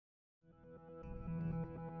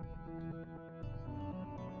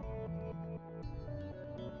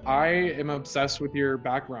I am obsessed with your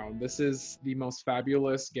background. This is the most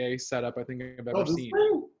fabulous gay setup I think I've Oh, ever this seen.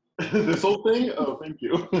 thing? This whole thing? Oh, thank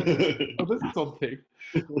you. Oh, this is something.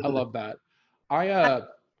 I love that. I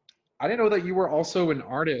I didn't know that you were also an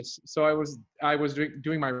artist. So I was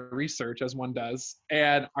doing my research as one does,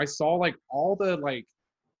 and I saw like all the like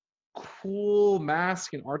cool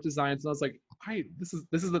mask and art designs, and I was like, I this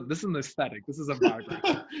is an aesthetic. This is a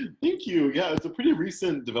background. Thank you. Yeah, it's a pretty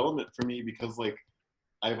recent development for me because like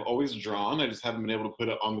I've always drawn. I just haven't been able to put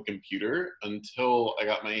it on the computer until I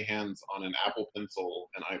got my hands on an Apple Pencil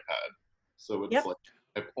and iPad. So it's Yep. like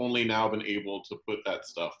I've only now been able to put that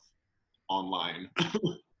stuff online.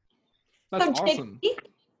 That's So awesome. JP,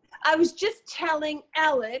 I was just telling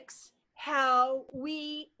Alex how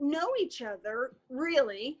we know each other,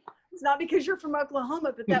 really. It's not because you're from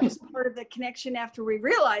Oklahoma, but that was part of the connection after we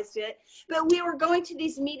realized it. But we were going to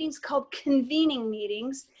these meetings called convening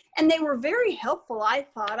meetings, and they were very helpful, I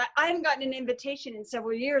thought. I haven't gotten an invitation in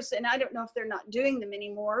several years, and I don't know if they're not doing them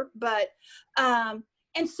anymore. But, and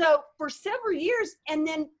so for several years, and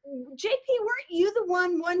then JP, weren't you the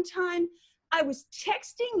one time I was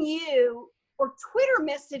texting you or Twitter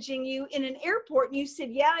messaging you in an airport, and you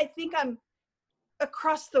said, yeah, I think I'm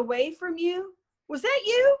across the way from you. Was that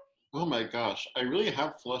you? Oh my gosh, I really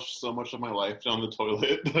have flushed so much of my life down the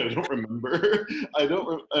toilet that I don't remember. I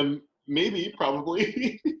don't, maybe,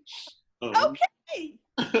 probably. um, Okay.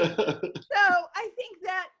 So I think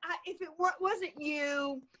that if it wasn't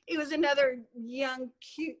you, it was another young,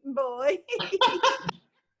 cute boy. That's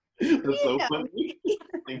You so know. funny.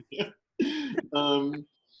 Thank you.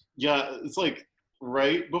 Yeah, it's like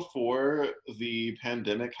right before the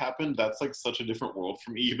pandemic happened. That's like such a different world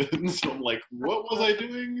from even. So I'm like, what was I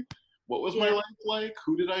doing? What was my Yeah. life like?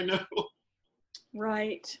 Who did I know?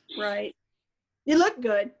 Right, right. You look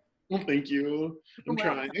good. Well, thank you. I'm You're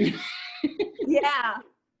welcome. trying. Yeah.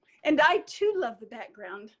 And I too love the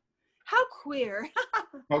background. How queer.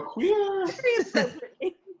 How queer. Very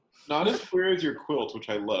appropriate. Not as queer as your quilt, which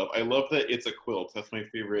I love. I love that it's a quilt. That's my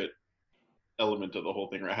favorite element of the whole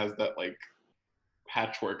thing, where it has that like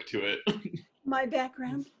patchwork to it. My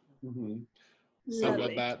background. Mm-hmm. I So love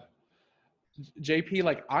Lovely. that. JP,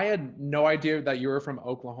 like I had no idea that you were from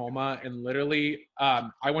Oklahoma, and literally,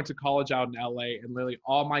 I went to college out in LA, and literally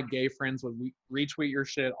all my gay friends would retweet your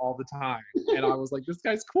shit all the time, and I was like, this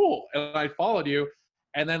guy's cool, and I followed you,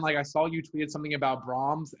 and then like I saw you tweeted something about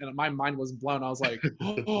Brahms, and my mind was blown. I was like,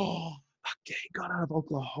 oh, a gay got out of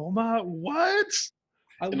Oklahoma? What?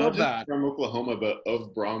 I and not love just that. from Oklahoma, but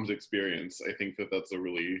of Brahms' experience. I think that that's a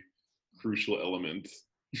really crucial element.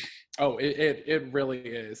 Oh, it really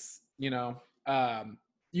is.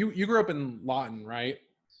 You grew up in Lawton, right?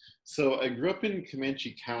 So I grew up in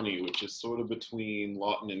Comanche County, which is sort of between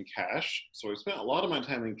Lawton and Cache. So I spent a lot of my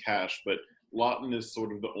time in Cache, but Lawton is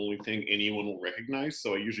sort of the only thing anyone will recognize.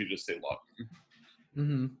 So I usually just say Lawton.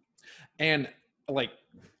 Mm-hmm. And like,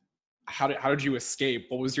 how did you escape?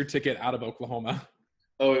 What was your ticket out of Oklahoma?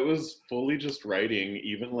 Oh, it was fully just writing.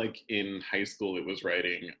 Even like in high school, it was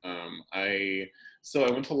writing. I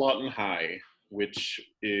went to Lawton High, which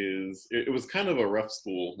is it was kind of a rough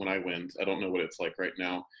school when I went. I don't know what it's like right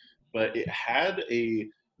now, but it had a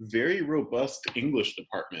very robust English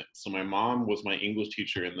department. So my mom was my English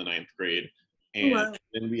teacher in the ninth grade, and Wow.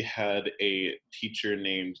 then we had a teacher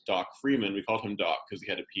named Doc Freeman. We called him Doc because he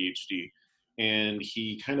had a PhD, and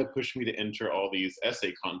he kind of pushed me to enter all these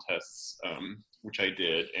essay contests, which I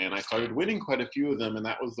did, and I started winning quite a few of them, and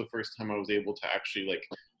that was the first time I was able to actually like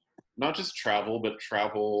not just travel, but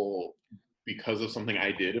travel because of something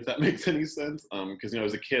I did, if that makes any sense. Because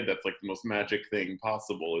as a kid, that's like the most magic thing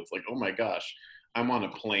possible. It's like, oh my gosh, I'm on a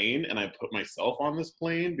plane, and I put myself on this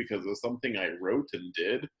plane because of something I wrote and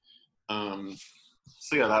did. Um,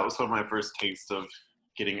 so yeah, that was sort of my first taste of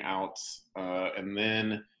getting out, and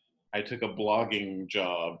then I took a blogging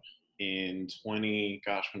job in when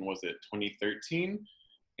was it, 2013,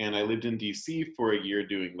 and I lived in DC for a year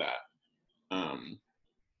doing that.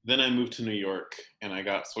 Then I moved to New York, and I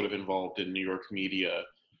got sort of involved in New York media.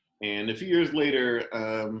 And a few years later,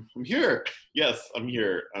 I'm here. Yes, I'm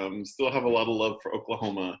here. Still have a lot of love for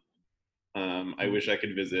Oklahoma. I wish I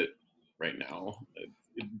could visit right now.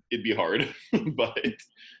 It'd be hard, but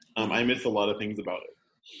I miss a lot of things about it.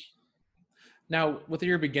 Now, with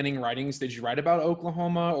your beginning writings, did you write about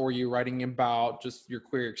Oklahoma, or were you writing about just your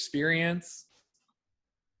queer experience?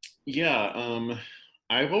 Yeah,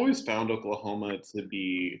 I've always found Oklahoma to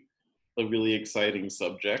be a really exciting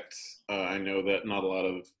subject. I know that not a lot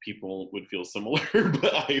of people would feel similar,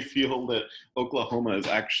 but I feel that Oklahoma is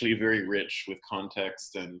actually very rich with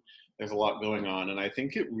context, and there's a lot going on. And I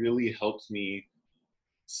think it really helped me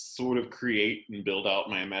sort of create and build out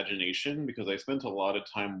my imagination, because I spent a lot of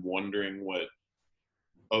time wondering what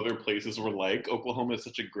other places were like. Oklahoma is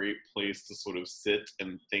such a great place to sort of sit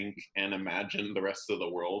and think and imagine the rest of the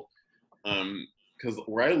world. Because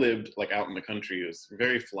where I lived, like out in the country, it was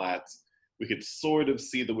very flat. We could sort of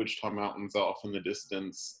see the Wichita Mountains off in the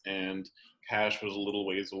distance, and Cache was a little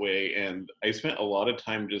ways away. And I spent a lot of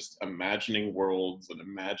time just imagining worlds and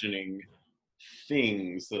imagining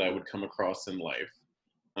things that I would come across in life.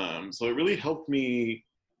 So it really helped me,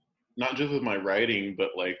 not just with my writing,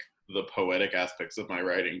 but like the poetic aspects of my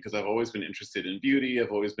writing, because I've always been interested in beauty.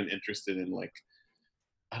 I've always been interested in, like,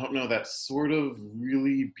 I don't know, that sort of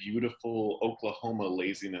really beautiful Oklahoma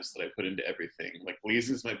laziness that I put into everything. Like,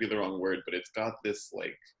 laziness might be the wrong word, but it's got this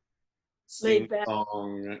like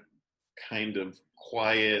sing-song, kind of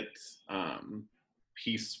quiet,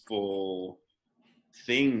 peaceful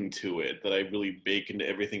thing to it that I really bake into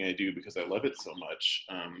everything I do because I love it so much.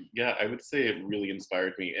 Yeah, I would say it really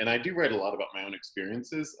inspired me. And I do write a lot about my own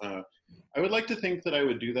experiences. I would like to think that I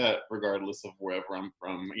would do that regardless of wherever I'm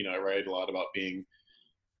from. You know, I write a lot about being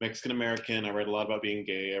Mexican American. I write a lot about being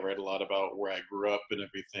gay. I write a lot about where I grew up and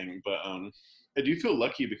everything. But I do feel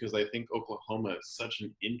lucky because I think Oklahoma is such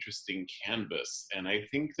an interesting canvas. And I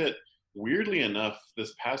think that, weirdly enough,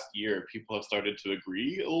 this past year, people have started to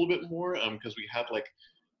agree a little bit more, because we had like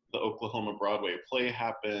the Oklahoma Broadway play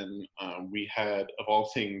happen. We had, of all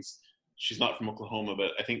things, she's not from Oklahoma,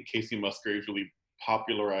 but I think Casey Musgraves really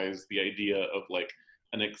popularized the idea of like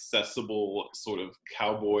an accessible sort of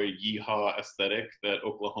cowboy yeehaw aesthetic that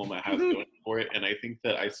Oklahoma has going for it. And I think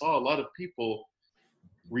that I saw a lot of people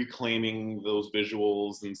reclaiming those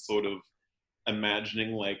visuals and sort of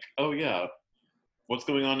imagining like, oh yeah, what's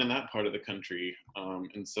going on in that part of the country.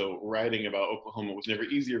 And so writing about Oklahoma was never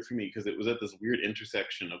easier for me, because it was at this weird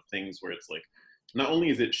intersection of things where it's like, not only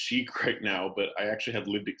is it chic right now, but I actually had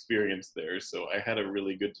lived experience there. So I had a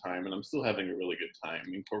really good time, and I'm still having a really good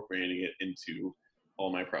time incorporating it into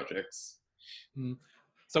all my projects.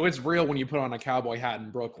 So it's real when you put on a cowboy hat in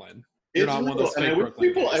Brooklyn. You're It's not real, one of those and fake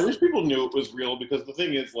Brooklyn guys. I wish people knew it was real, because the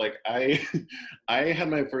thing is, like, I had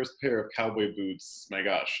my first pair of cowboy boots. My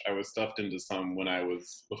gosh, I was stuffed into some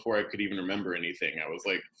before I could even remember anything. I was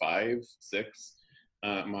like 5, 6.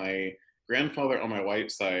 My grandfather on my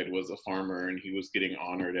white side was a farmer, and he was getting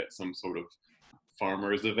honored at some sort of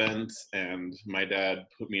farmers event, and my dad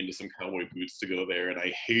put me into some cowboy boots to go there, and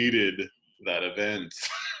I hated that event.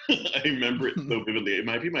 I remember it so vividly. It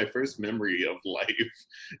might be my first memory of life.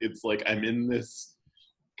 It's like I'm in this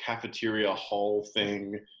cafeteria hall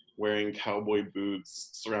thing, wearing cowboy boots,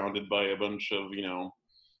 surrounded by a bunch of,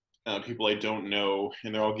 people I don't know,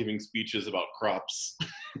 and they're all giving speeches about crops.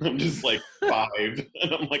 I'm just like 5,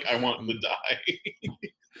 and I'm like, I want to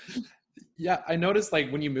die. Yeah, I noticed like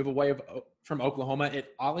when you move away from Oklahoma,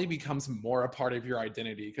 it oddly becomes more a part of your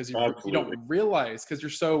identity, because you don't realize, because you're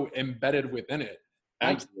so embedded within it.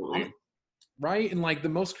 Absolutely. Right? And like the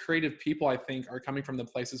most creative people, I think, are coming from the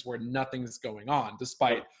places where nothing's going on,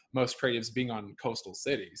 despite most creatives being on coastal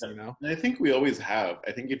cities, you know? And I think we always have.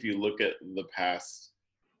 I think if you look at the past,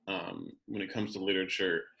 when it comes to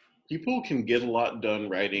literature, people can get a lot done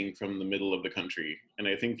writing from the middle of the country. And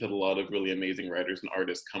I think that a lot of really amazing writers and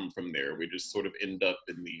artists come from there. We just sort of end up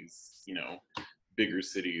in these, bigger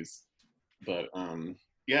cities. But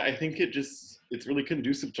yeah, I think it's really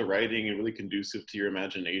conducive to writing and really conducive to your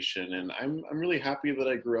imagination. And I'm really happy that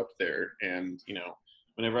I grew up there. And,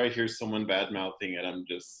 whenever I hear someone bad mouthing it, I'm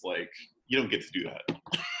just like, you don't get to do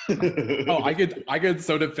that. Oh, I get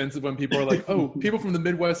so defensive when people are like, oh, people from the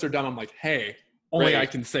Midwest are dumb. I'm like, hey, only I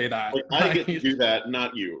can say that. Like, I get to do that,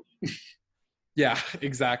 not you. Yeah,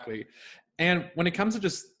 exactly. And when it comes to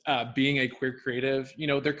just being a queer creative,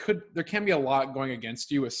 there can be a lot going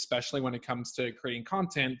against you, especially when it comes to creating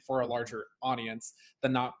content for a larger audience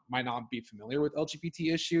that might not be familiar with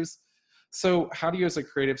LGBT issues. So how do you as a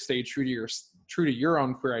creative stay true to your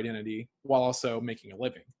own queer identity while also making a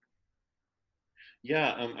living?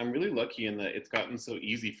 Yeah, I'm really lucky in that it's gotten so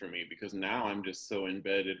easy for me, because now I'm just so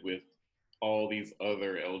embedded with all these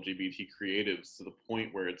other LGBT creatives, to the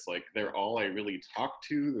point where it's like they're all I really talk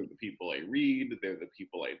to. They're the people I read. They're the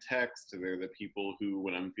people I text. They're the people who,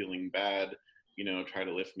 when I'm feeling bad, try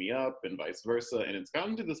to lift me up, and vice versa. And it's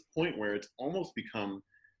gotten to this point where it's almost become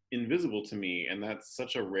invisible to me. And that's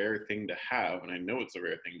such a rare thing to have. And I know it's a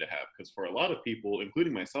rare thing to have, because for a lot of people,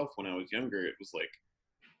 including myself when I was younger, it was like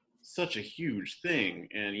such a huge thing.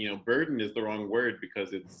 And burden is the wrong word,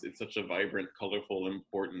 because it's such a vibrant, colorful,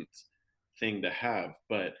 important thing to have.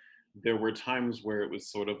 But there were times where it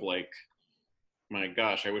was sort of like, my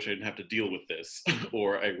gosh, I wish I didn't have to deal with this.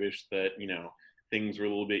 Or I wish that things were a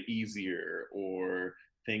little bit easier, or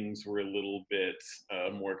things were a little bit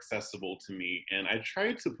more accessible to me. And I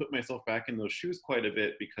tried to put myself back in those shoes quite a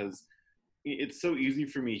bit, because it's so easy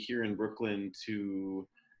for me here in Brooklyn to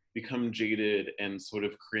become jaded and sort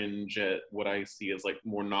of cringe at what I see as like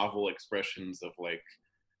more novel expressions of like,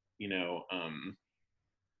 you know,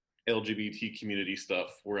 LGBT community stuff,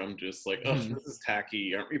 where I'm just like, oh, Mhm. this is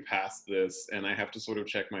tacky. Aren't we past this? And I have to sort of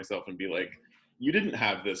check myself and be like, you didn't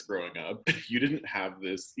have this growing up. You didn't have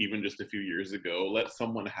this even just a few years ago. Let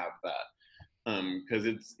someone have that. Because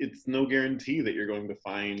it's no guarantee that you're going to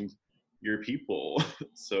find your people.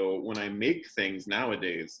 So when I make things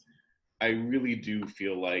nowadays, I really do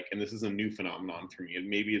feel like, and this is a new phenomenon for me, and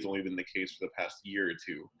maybe it's only been the case for the past year or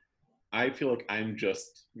two, I feel like I'm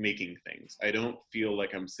just making things. I don't feel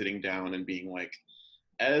like I'm sitting down and being like,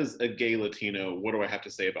 as a gay Latino, what do I have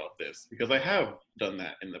to say about this? Because I have done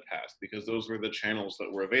that in the past, because those were the channels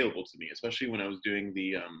that were available to me, especially when I was doing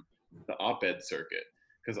the op-ed circuit.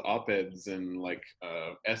 Because op-eds and like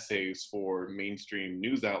essays for mainstream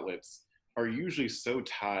news outlets are usually so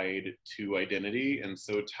tied to identity and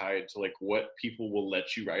so tied to like what people will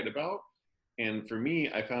let you write about. And for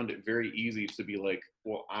me, I found it very easy to be like,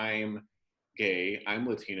 well, I'm gay, I'm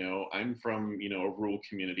Latino, I'm from, you know, a rural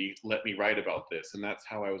community, let me write about this. And that's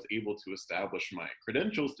how I was able to establish my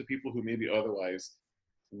credentials to people who maybe otherwise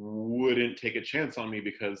wouldn't take a chance on me,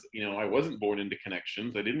 because, you know, I wasn't born into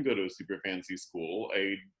connections. I didn't go to a super fancy school.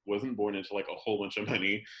 I wasn't born into like a whole bunch of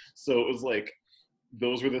money. So it was like,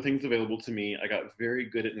 those were the things available to me. I got very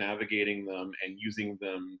good at navigating them and using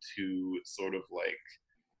them to sort of like,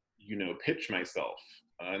 you know, pitch myself.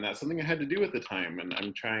 And that's something I had to do at the time. And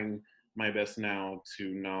I'm trying my best now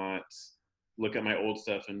to not look at my old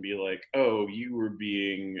stuff and be like, oh, you were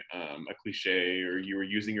being a cliche, or you were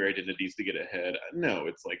using your identities to get ahead. No,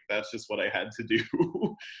 it's like, that's just what I had to do.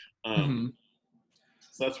 Mhm.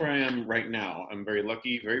 So that's where I am right now. I'm very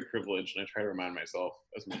lucky, very privileged, and I try to remind myself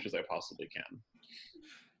as much as I possibly can.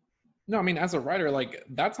 No, I mean, as a writer, like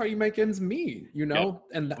that's how you make ends meet, you Yep, know?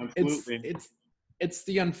 And absolutely. it's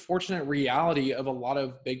the unfortunate reality of a lot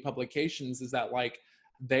of big publications is that like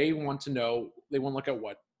they want to look at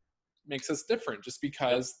what makes us different just Yep,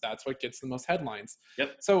 because that's what gets the most headlines.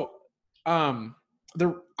 yep. So um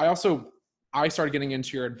I started getting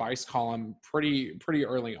into your advice column pretty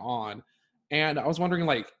early on. And I was wondering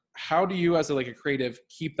like how do you as a creative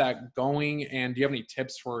keep that going, and do you have any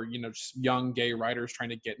tips for, just young gay writers trying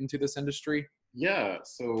to get into this industry? Yeah,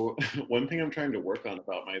 so one thing I'm trying to work on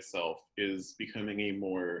about myself is becoming a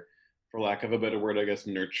more, for lack of a better word, I guess,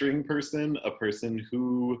 nurturing person, a person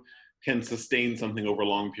who can sustain something over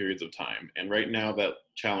long periods of time. And right now, that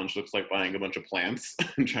challenge looks like buying a bunch of plants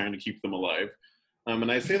and trying to keep them alive.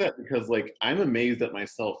 And I say that because, like, I'm amazed at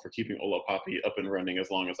myself for keeping Hola Papi up and running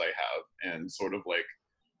as long as I have, and sort of like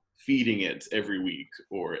feeding it every week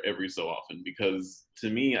or every so often. Because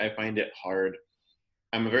to me, I find it hard.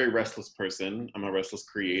 I'm a very restless person. I'm a restless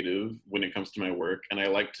creative when it comes to my work, and I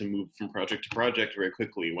like to move from project to project very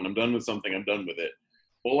quickly. When I'm done with something, I'm done with it.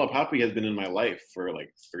 Hola Papi has been in my life for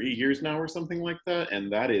like 3 years now or something like that,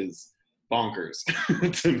 and that is bonkers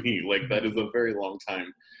to me. Like, that is a very long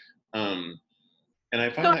time. Um, and I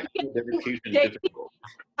So find that kind of dedication JP, difficult.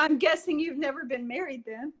 I'm guessing you've never been married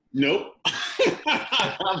then. Nope.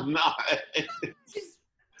 I'm not.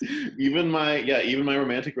 Even my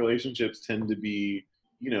romantic relationships tend to be,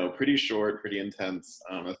 pretty short, pretty intense.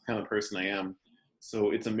 That's the kind of person I am.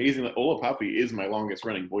 So it's amazing that Hola Papi is my longest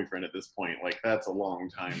running boyfriend at this point. Like, that's a long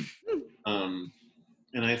time. Um,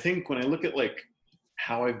 and I think when I look at like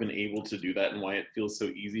how I've been able to do that and why it feels so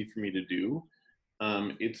easy for me to do,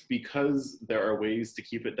 it's because there are ways to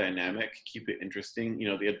keep it dynamic, keep it interesting.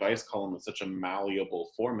 The advice column is such a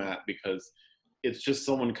malleable format because it's just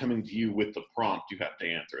someone coming to you with the prompt you have to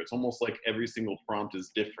answer. It's almost like every single prompt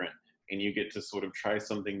is different, and you get to sort of try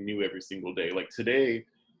something new every single day. Like today,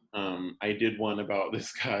 I did one about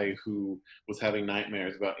this guy who was having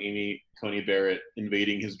nightmares about Amy Coney Barrett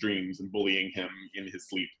invading his dreams and bullying him in his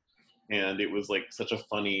sleep. And it was like such a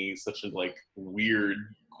funny, such a like weird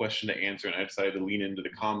question to answer, and I decided to lean into the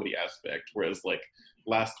comedy aspect. Whereas like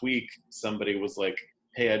last week, somebody was like,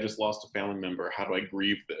 hey, I just lost a family member, how do I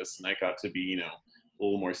grieve this? And I got to be, a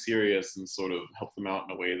little more serious and sort of help them out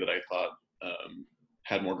in a way that I thought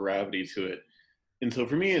had more gravity to it. And so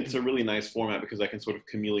for me, it's a really nice format because I can sort of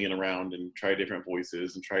chameleon around and try different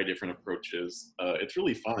voices and try different approaches. It's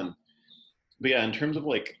really fun. But yeah, in terms of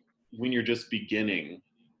like when you're just beginning,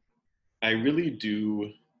 I really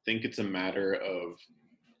do think it's a matter of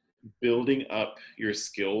building up your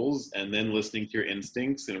skills and then listening to your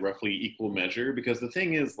instincts in roughly equal measure. Because the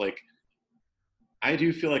thing is, like, I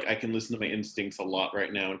do feel like I can listen to my instincts a lot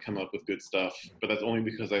right now and come up with good stuff, but that's only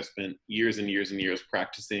because I've spent years and years and years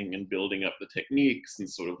practicing and building up the techniques and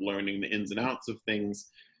sort of learning the ins and outs of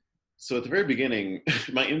things. So at the very beginning,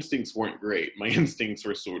 my instincts weren't great. My instincts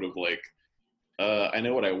were sort of like, I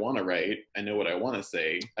know what I want to write, I know what I want to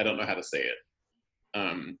say, I don't know how to say it.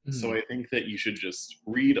 So I think that you should just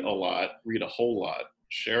read a lot, read a whole lot,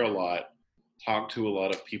 share a lot, talk to a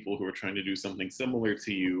lot of people who are trying to do something similar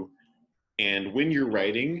to you. And when you're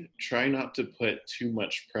writing, try not to put too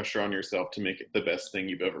much pressure on yourself to make it the best thing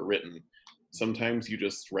you've ever written. Sometimes you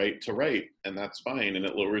just write to write, and that's fine, and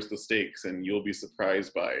it lowers the stakes, and you'll be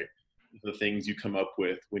surprised by the things you come up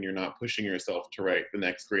with when you're not pushing yourself to write the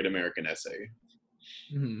next great American essay.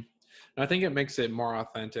 I think it makes it more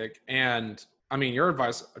authentic. And I mean, your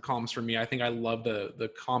advice columns for me, I think I love the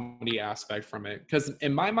comedy aspect from it. Because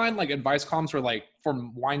in my mind, like advice columns were like for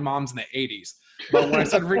wine moms in the 80s. But when I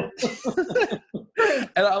started reading,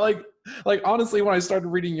 and I like honestly, when I started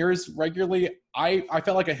reading yours regularly, I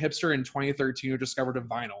felt like a hipster in 2013 who discovered a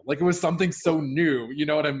vinyl. Like it was something so new, you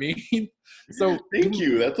know what I mean? So thank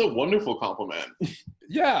you. That's a wonderful compliment.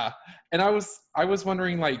 Yeah. And I was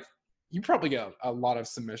wondering, like, you probably get a lot of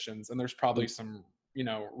submissions, and there's probably some, you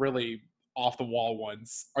know, really off the wall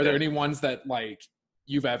ones. Are there any ones that like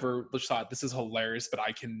you've ever just thought this is hilarious, but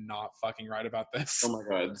I cannot fucking write about this? Oh my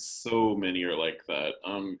God, so many are like that.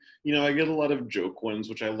 You know, I get a lot of joke ones,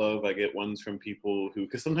 which I love. I get ones from people who,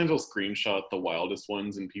 because sometimes I'll screenshot the wildest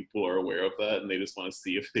ones and people are aware of that and they just want to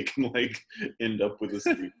see if they can like end up with a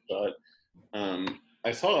screenshot.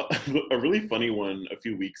 I saw a really funny one a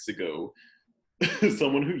few weeks ago.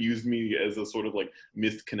 Someone who used me as a sort of like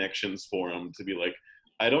missed connections forum to be like,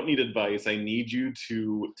 I don't need advice. I need you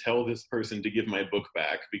to tell this person to give my book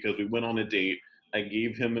back because we went on a date. I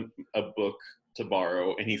gave him a book to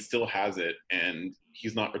borrow and he still has it and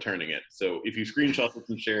he's not returning it. So if you screenshot this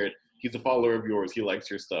and share it, he's a follower of yours. He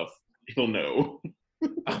likes your stuff. He'll know.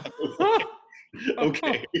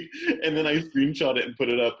 Okay. And then I screenshot it and put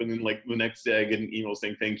it up. And then like the next day I get an email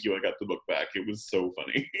saying, thank you, I got the book back. It was so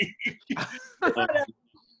funny.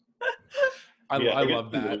 I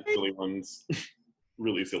love that. Really silly ones.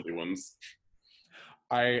 Really silly ones.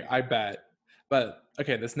 I bet. But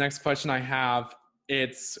okay, this next question I have,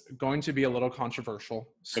 it's going to be a little controversial.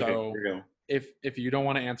 So okay, here we go. If you don't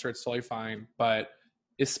want to answer, it's totally fine. But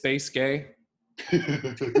is space gay?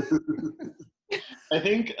 I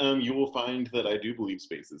think you will find that I do believe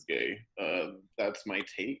space is gay. That's my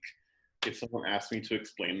take. If someone asked me to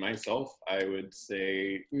explain myself, I would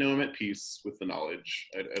say, no, I'm at peace with the knowledge.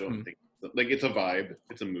 I don't think, like, it's a vibe,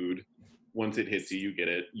 it's a mood. Once it hits you, you get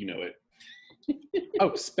it, you know it.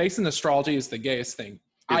 Oh, space and astrology is the gayest thing.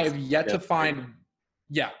 I have yet to find,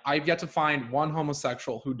 I've yet to find one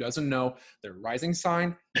homosexual who doesn't know their rising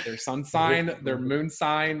sign, their sun sign, their moon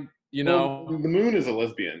sign, you know. Well, the moon is a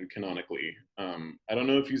lesbian, canonically. I don't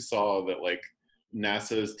know if you saw that, like,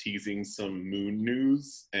 NASA is teasing some moon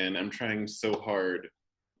news, and I'm trying so hard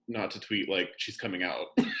not to tweet, like, she's coming out.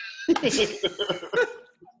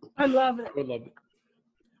 I love it. I would love it.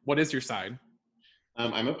 What is your sign?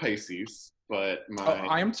 I'm a Pisces, but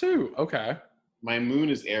I am too. Okay. My moon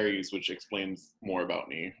is Aries, which explains more about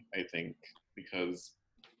me, I think, because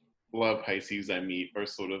a lot of Pisces I meet are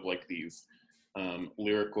sort of like these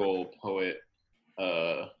lyrical poet,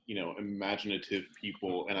 you know, imaginative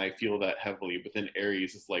people, and I feel that heavily. But then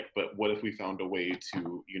Aries is like, but what if we found a way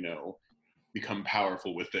to, you know, become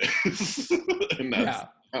powerful with this? And that's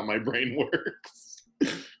how my brain works.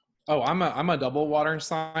 Oh, I'm a double water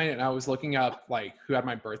sign, and I was looking up like who had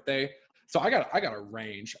my birthday. So I got a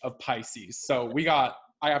range of Pisces. So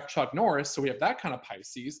I have Chuck Norris, so we have that kind of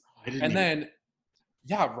Pisces. And then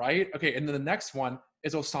right? Okay, and then the next one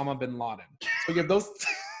is Osama bin Laden. So we have those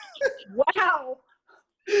Wow.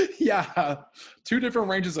 Yeah, two different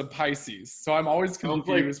ranges of Pisces. So I'm always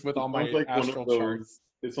confused with all my astral charts.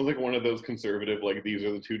 It sounds like one of those conservative, like, these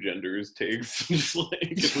are the two genders takes. Just like,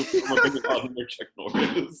 it's Chuck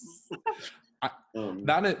Norris.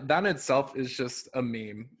 That in itself is just a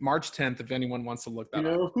meme. March 10th, if anyone wants to look that up.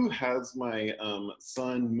 You know who has my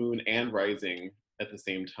sun, moon, and rising at the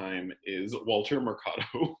same time is Walter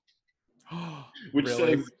Mercado. Which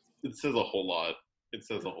really? says a whole lot. It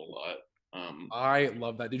says a whole lot. I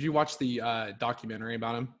love that. Did you watch the documentary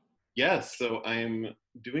about him? Yes, so I'm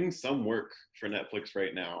doing some work for Netflix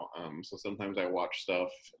right now. So sometimes I watch stuff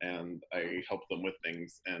and I help them with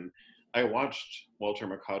things. And I watched Walter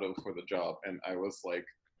Mercado for the job, and I was like,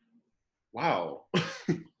 wow,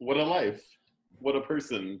 what a life, what a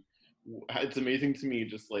person. It's amazing to me,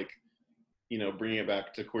 just like, you know, bringing it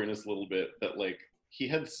back to queerness a little bit, that like he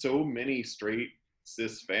had so many straight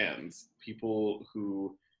cis fans, people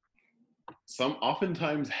who some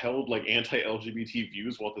oftentimes held like anti-LGBT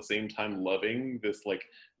views while at the same time loving this like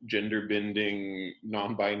gender bending,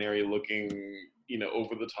 non-binary looking,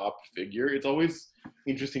 over the top figure. It's always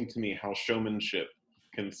interesting to me how showmanship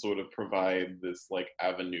can sort of provide this like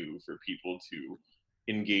avenue for people to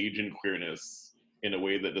engage in queerness in a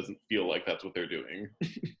way that doesn't feel like that's what they're doing.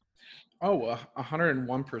 Oh,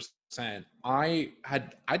 101%. I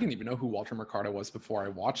didn't even know who Walter Mercado was before I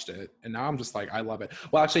watched it, and now I'm just like, I love it.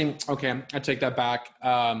 Well, actually, okay, I take that back.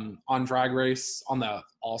 On Drag Race, on the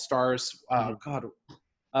All Stars,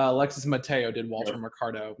 Alexis Mateo did Walter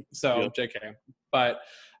Mercado, so JK. But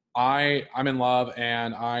I'm in love,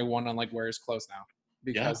 and I want to like wear his clothes now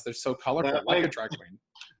because they're so colorful, like a drag queen.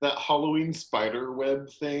 That Halloween spider web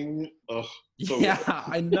thing. Ugh. So yeah,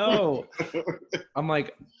 I know. I'm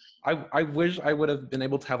like, I wish I would have been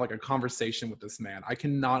able to have like a conversation with this man. I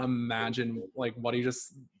cannot imagine like what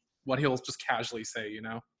he'll just casually say,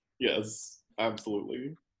 Yes,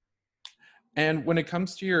 absolutely. And when it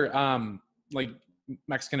comes to your like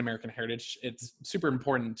Mexican American heritage, it's super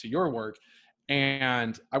important to your work.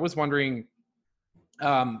 And I was wondering,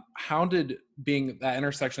 how did being that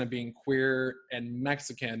intersection of being queer and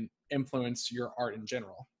Mexican influence your art in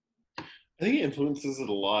general? I think it influences it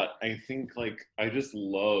a lot. I think like I just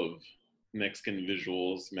love Mexican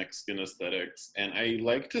visuals, Mexican aesthetics, and I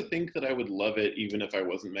like to think that I would love it even if I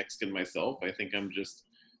wasn't Mexican myself. I think I'm just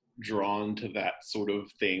drawn to that sort of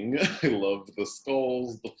thing. I love the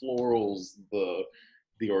skulls, the florals, the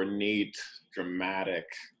ornate, dramatic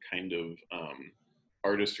kind of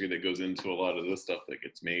artistry that goes into a lot of the stuff that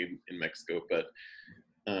gets made in Mexico. But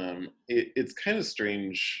it's kind of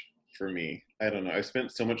strange for me. I don't know. I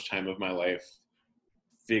spent so much time of my life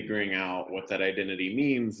figuring out what that identity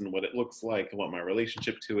means and what it looks like and what my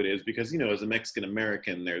relationship to it is, because as a Mexican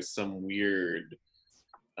American, there's some weird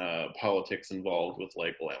politics involved with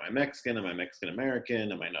like, well, am I Mexican? Am I Mexican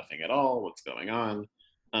American? Am I nothing at all? What's going on?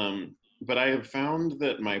 But I have found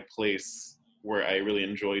that my place where I really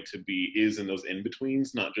enjoy to be is in those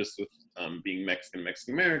in-betweens, not just with being Mexican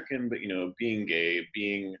American, but being gay,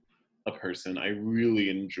 being a person. I really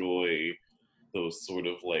enjoy those sort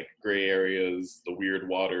of like gray areas, the weird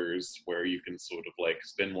waters where you can sort of like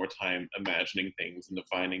spend more time imagining things and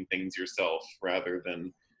defining things yourself rather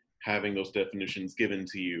than having those definitions given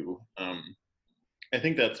to you. I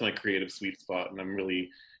think that's my creative sweet spot, and I'm really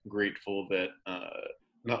grateful that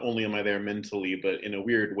not only am I there mentally, but in a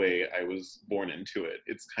weird way, I was born into it.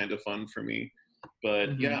 It's kind of fun for me.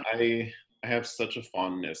 But yeah, I have such a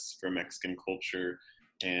fondness for Mexican culture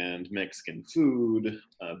and Mexican food.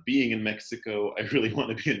 Being in Mexico, I really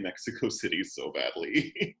want to be in Mexico City so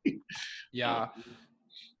badly. Yeah.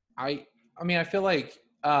 I mean, I feel like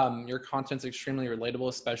your content's extremely relatable,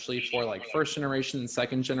 especially for like first generation and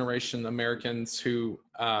second generation Americans who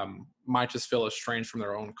might just feel estranged from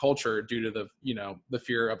their own culture due to the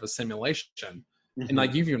fear of assimilation. And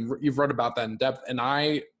like you've wrote about that in depth. And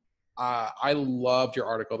I loved your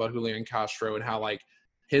article about Julian Castro and how like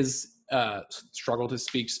his struggle to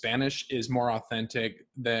speak Spanish is more authentic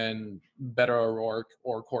than Beto O'Rourke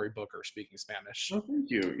or Cory Booker speaking Spanish. Oh, thank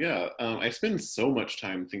you. Yeah, I spend so much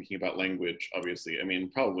time thinking about language, obviously. I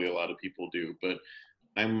mean, probably a lot of people do, but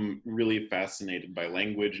I'm really fascinated by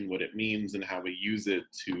language and what it means and how we use it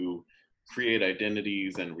to create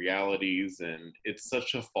identities and realities. And it's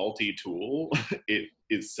such a faulty tool. It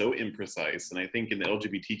is so imprecise. And I think in the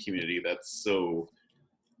LGBT community, that's so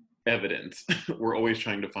evident. We're always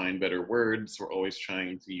trying to find better words. We're always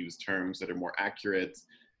trying to use terms that are more accurate,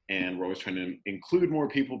 and we're always trying to include more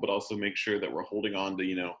people, but also make sure that we're holding on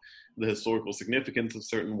to, the historical significance of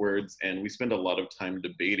certain words. And we spend a lot of time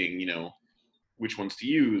debating, which ones to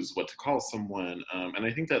use, what to call someone. And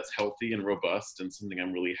I think that's healthy and robust and something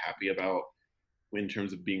I'm really happy about in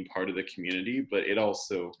terms of being part of the community. But it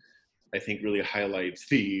also, I think, really highlights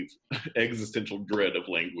the existential dread of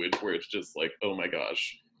language, where it's just like, oh my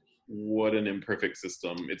gosh, what an imperfect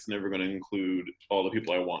system. It's never going to include all the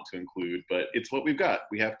people I want to include, but it's what we've got.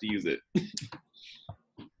 We have to use it.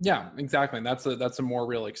 Yeah, exactly. And that's a more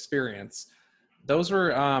real experience. Those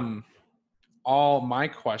were all my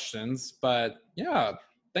questions, but yeah,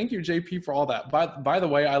 thank you, JP, for all that. By the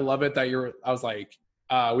way, I love it that I was like,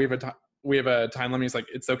 we have a time limit. He's like,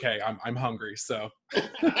 it's okay. I'm hungry. So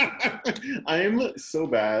I'm so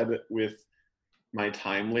bad with my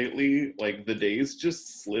time lately. Like the days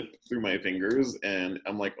just slip through my fingers and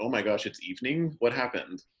I'm like, oh my gosh, it's evening. What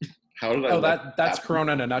happened? How did I? Oh, that's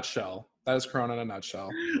Corona in a nutshell. That is Corona in a nutshell.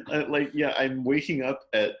 I'm waking up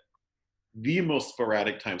at the most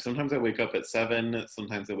sporadic times. Sometimes I wake up at 7,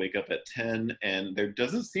 sometimes I wake up at 10, and there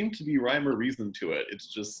doesn't seem to be rhyme or reason to it.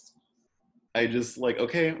 It's just, I just like,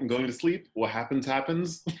 okay, I'm going to sleep. What happens,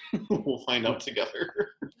 happens. We'll find out together.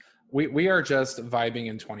 We are just vibing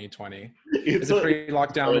in 2020. Is it pretty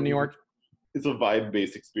locked down in New York? It's a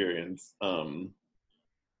vibe-based experience.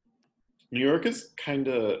 New York is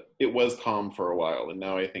it was calm for a while, and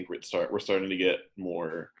now I think we're starting to get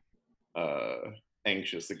more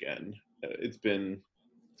anxious again. It's been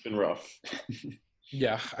rough.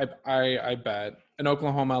 Yeah, I bet. In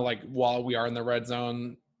Oklahoma, like while we are in the red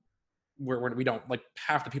zone, we don't, like,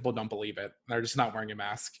 half the people don't believe it. They're just not wearing a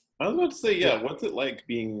mask. I was about to say, yeah, what's it like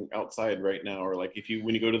being outside right now? Or like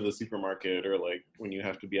when you go to the supermarket, or like when you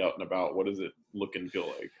have to be out and about, what does it look and feel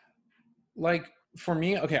like? Like for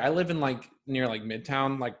me, okay, I live in like near like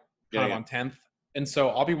Midtown, like kind of on 10th. And so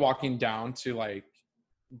I'll be walking down to like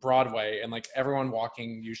Broadway, and like everyone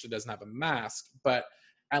walking usually doesn't have a mask, but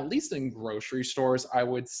at least in grocery stores, I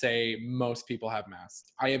would say most people have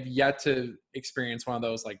masks. I have yet to experience one of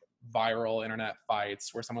those like viral internet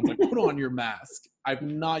fights where someone's like, put on your mask. I've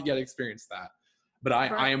not yet experienced that, but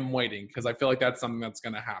I am waiting, because I feel like that's something that's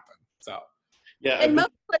going to happen. So yeah, and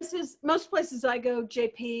most places I go,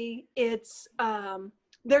 JP, it's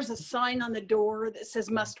there's a sign on the door that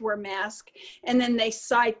says must wear mask, and then they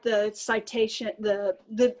cite the citation.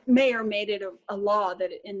 The mayor made it a law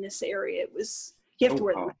that in this area it was, you have to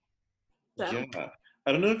wear the mask. So. Yeah,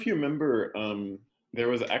 I don't know if you remember, there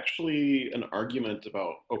was actually an argument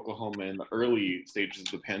about Oklahoma in the early stages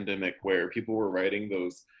of the pandemic, where people were writing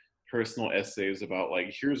those personal essays about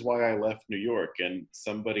like, here's why I left New York, and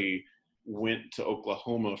somebody went to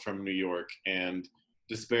Oklahoma from New York and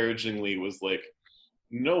disparagingly was like,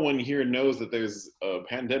 no one here knows that there's a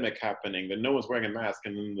pandemic happening, that no one's wearing a mask.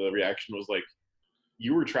 And then the reaction was like,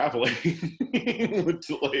 you were traveling.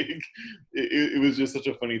 To like, it was just such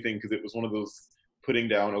a funny thing, because it was one of those putting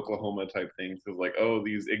down Oklahoma type things. It was like, oh,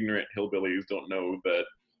 these ignorant hillbillies don't know that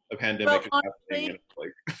a pandemic is happening. And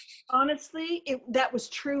like, honestly, that was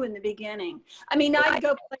true in the beginning. I mean, I'd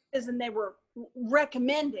go places and they were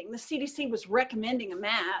recommending, the CDC was recommending a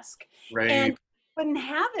mask, right, and wouldn't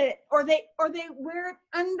have it, or they wear it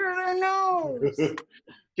under their nose.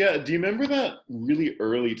 Yeah, do you remember that really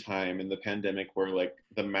early time in the pandemic where like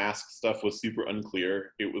the mask stuff was super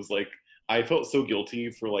unclear? It was like, I felt so guilty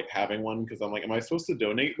for like having one, because I'm like, am I supposed to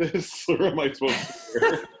donate this, or am I supposed to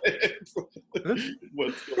wear it?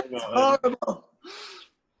 What's going on? Horrible.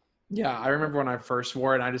 Yeah, I remember when I first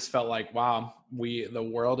wore it, and I just felt like, wow, the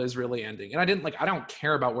world is really ending. And I don't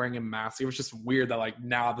care about wearing a mask. It was just weird that like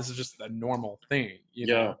now this is just a normal thing. You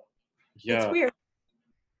know? It's weird.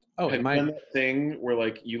 Oh, have you done that thing where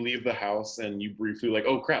like you leave the house and you briefly like,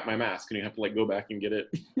 oh crap, my mask, and you have to like go back and get it?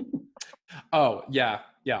 Oh yeah,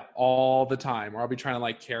 all the time. Or I'll be trying to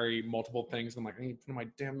like carry multiple things, and I'm like, I need to put on my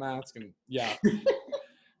damn mask, and yeah.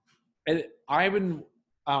 And I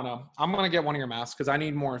don't know. I'm gonna get one of your masks, because I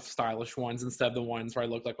need more stylish ones instead of the ones where I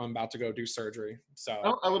look like I'm about to go do surgery.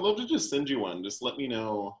 So I would love to just send you one. Just let me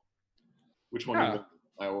know which one you want.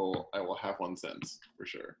 I will have one sent for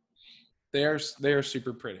sure. They are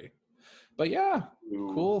super pretty. But yeah,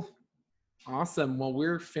 cool. Awesome. Well,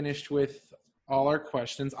 we're finished with all our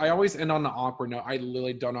questions. I always end on an awkward note. I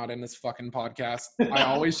literally do not end this fucking podcast. I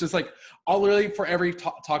always just like, I'll literally for every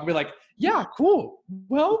talk be like, yeah, cool.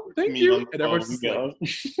 Well, thank you. And everyone's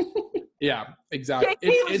just like, yeah, exactly.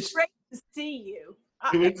 It's great to see you.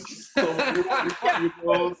 It was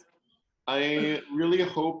so I really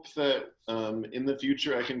hope that in the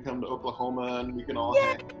future I can come to Oklahoma and we can all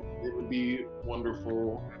hang. It would be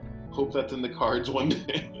wonderful. Hope that's in the cards one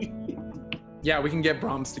day. Yeah, we can get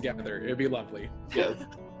Brahms together. It'd be lovely. Yes.